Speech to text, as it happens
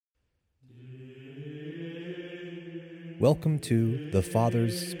Welcome to The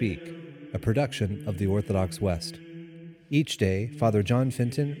Fathers Speak, a production of the Orthodox West. Each day, Father John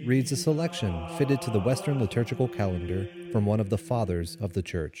Fenton reads a selection fitted to the Western liturgical calendar from one of the Fathers of the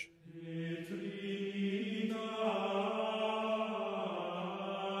Church.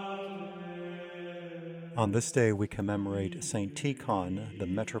 On this day we commemorate Saint Tikhon, the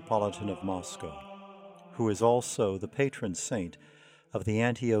Metropolitan of Moscow, who is also the patron saint of the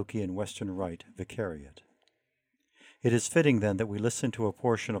Antiochian Western Rite Vicariate. It is fitting, then, that we listen to a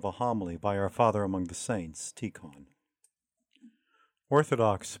portion of a homily by our Father among the Saints, Tikhon.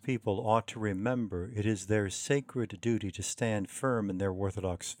 Orthodox people ought to remember it is their sacred duty to stand firm in their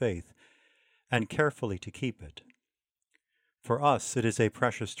Orthodox faith and carefully to keep it. For us it is a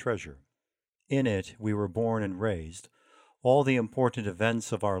precious treasure. In it we were born and raised. All the important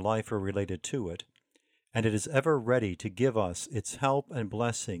events of our life are related to it, and it is ever ready to give us its help and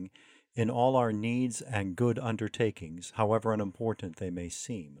blessing in all our needs and good undertakings, however unimportant they may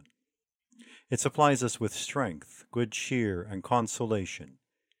seem. It supplies us with strength, good cheer, and consolation.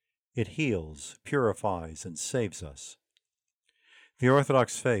 It heals, purifies, and saves us. The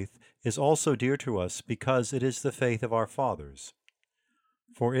Orthodox faith is also dear to us because it is the faith of our fathers.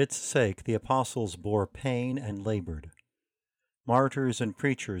 For its sake the apostles bore pain and labored. Martyrs and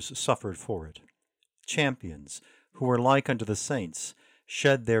preachers suffered for it. Champions, who were like unto the saints,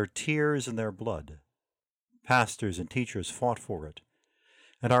 shed their tears and their blood. Pastors and teachers fought for it.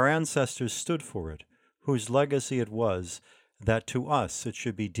 And our ancestors stood for it, whose legacy it was that to us it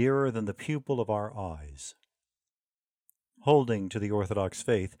should be dearer than the pupil of our eyes. Holding to the Orthodox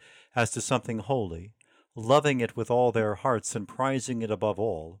faith as to something holy, loving it with all their hearts and prizing it above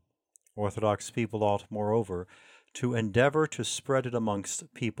all, Orthodox people ought, moreover, to endeavor to spread it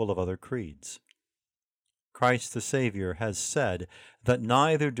amongst people of other creeds. Christ the Savior has said that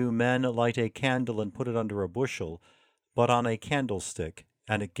neither do men light a candle and put it under a bushel, but on a candlestick,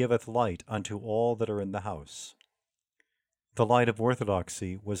 and it giveth light unto all that are in the house. The light of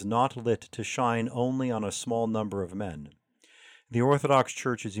orthodoxy was not lit to shine only on a small number of men. The Orthodox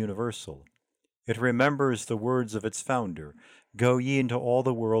Church is universal. It remembers the words of its founder, "Go ye into all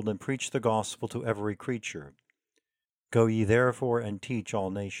the world and preach the gospel to every creature. Go ye therefore and teach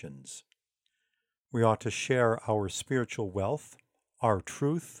all nations." We ought to share our spiritual wealth, our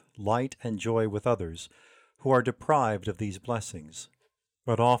truth, light, and joy with others who are deprived of these blessings,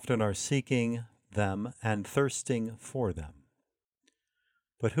 but often are seeking them and thirsting for them.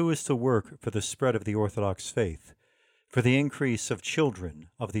 But who is to work for the spread of the Orthodox faith, for the increase of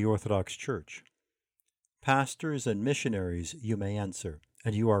children of the Orthodox Church? Pastors and missionaries, you may answer,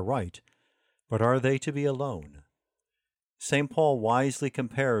 and you are right, but are they to be alone? St. Paul wisely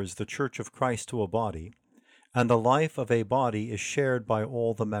compares the Church of Christ to a body, and the life of a body is shared by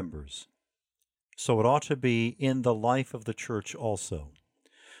all the members. So it ought to be in the life of the Church also.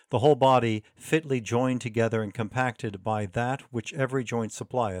 The whole body, fitly joined together and compacted by that which every joint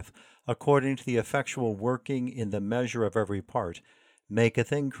supplieth, according to the effectual working in the measure of every part,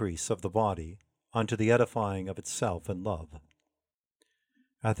 maketh increase of the body, unto the edifying of itself in love.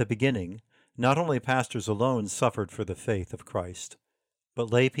 At the beginning, not only pastors alone suffered for the faith of Christ,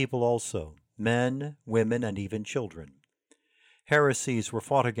 but lay people also, men, women, and even children. Heresies were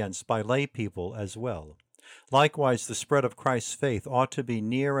fought against by lay people as well. Likewise, the spread of Christ's faith ought to be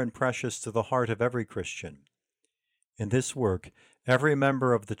near and precious to the heart of every Christian. In this work, every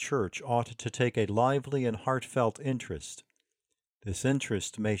member of the Church ought to take a lively and heartfelt interest. This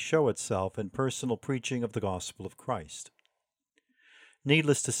interest may show itself in personal preaching of the gospel of Christ.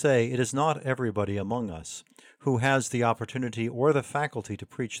 Needless to say, it is not everybody among us who has the opportunity or the faculty to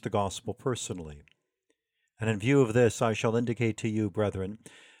preach the gospel personally. And in view of this, I shall indicate to you, brethren,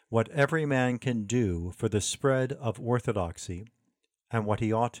 what every man can do for the spread of orthodoxy and what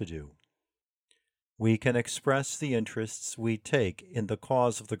he ought to do. We can express the interests we take in the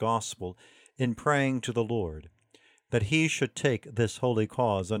cause of the gospel in praying to the Lord, that he should take this holy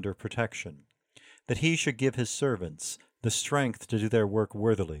cause under protection, that he should give his servants the strength to do their work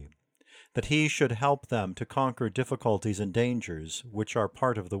worthily, that he should help them to conquer difficulties and dangers which are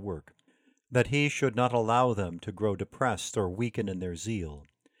part of the work, that he should not allow them to grow depressed or weaken in their zeal,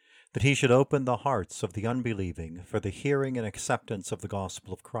 that he should open the hearts of the unbelieving for the hearing and acceptance of the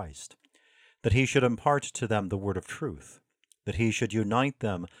gospel of Christ, that he should impart to them the word of truth, that he should unite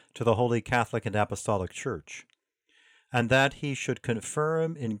them to the Holy Catholic and Apostolic Church, and that he should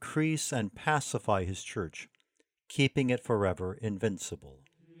confirm, increase, and pacify his Church, keeping it forever invincible.